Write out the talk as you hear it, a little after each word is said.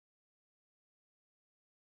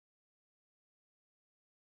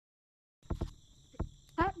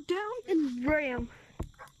down and ram.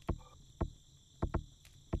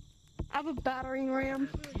 I have a battering ram.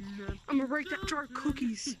 I'm gonna break that jar of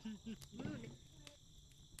cookies. Moon,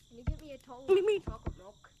 can you get me a tall Me. chocolate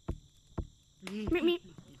milk? Me.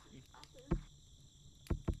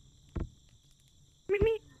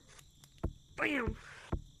 Bam.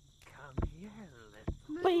 Come here,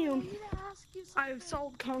 little. Bam. I need to ask you I have something.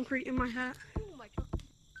 solid concrete in my hat. Oh, my chocolate.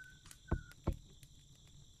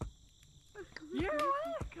 You're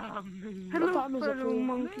welcome. Hello, fellow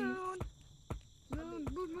monkey.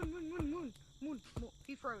 Moon.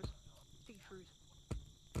 He froze. I think he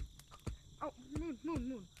froze. Oh,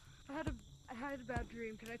 Moon. I had a bad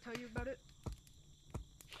dream. Can I tell you about it?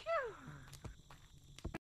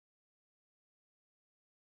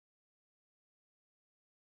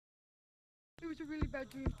 It was a really bad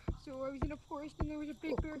dream. So I was in a forest and there was a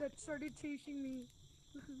big bear that started chasing me.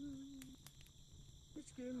 It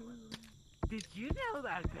scared me. Did you know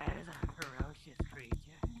that bear is a ferocious creature?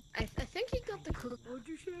 I think he got the cook. What'd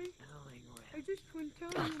you say? Killing with. I just went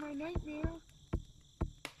telling you my nightmare.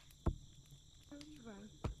 That's fine.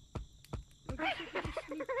 I guess I could just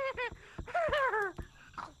sleep.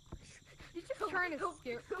 He's just trying to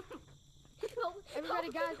scare. Everybody,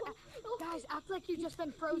 guys, act like you've just been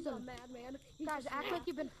He's a frozen. madman. Guys, act like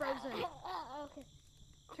you've been frozen. Okay.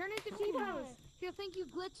 Turn into T-Pose. He'll think you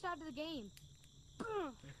glitched out of the game.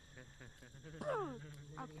 Okay.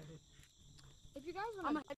 If you guys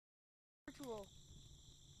want to virtual.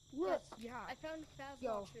 Yes, Yeah. I found Faz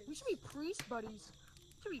Yo, watches. we should be priest buddies.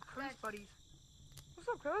 Buddies. What's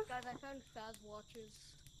up, guys? Guys, I found Faz watches.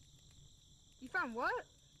 You found what?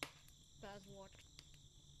 Faz watch.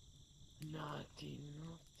 Naughty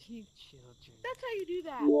children. That's how you do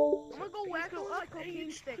that. I'm gonna go whack him with my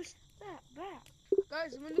cocaine stick. Push that back.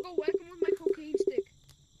 Guys, I'm gonna go whack him with my cocaine stick.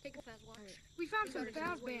 Take a Faz watch. We found We some gotta get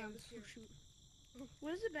Faz away bands. from this here.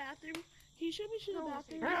 What is the bathroom? Can you show me to the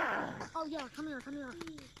bathroom? Oh yeah, come here.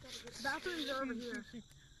 The bathrooms are over here.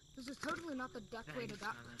 This is totally not the death way to die.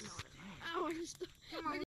 No. Ow, I just... Come on.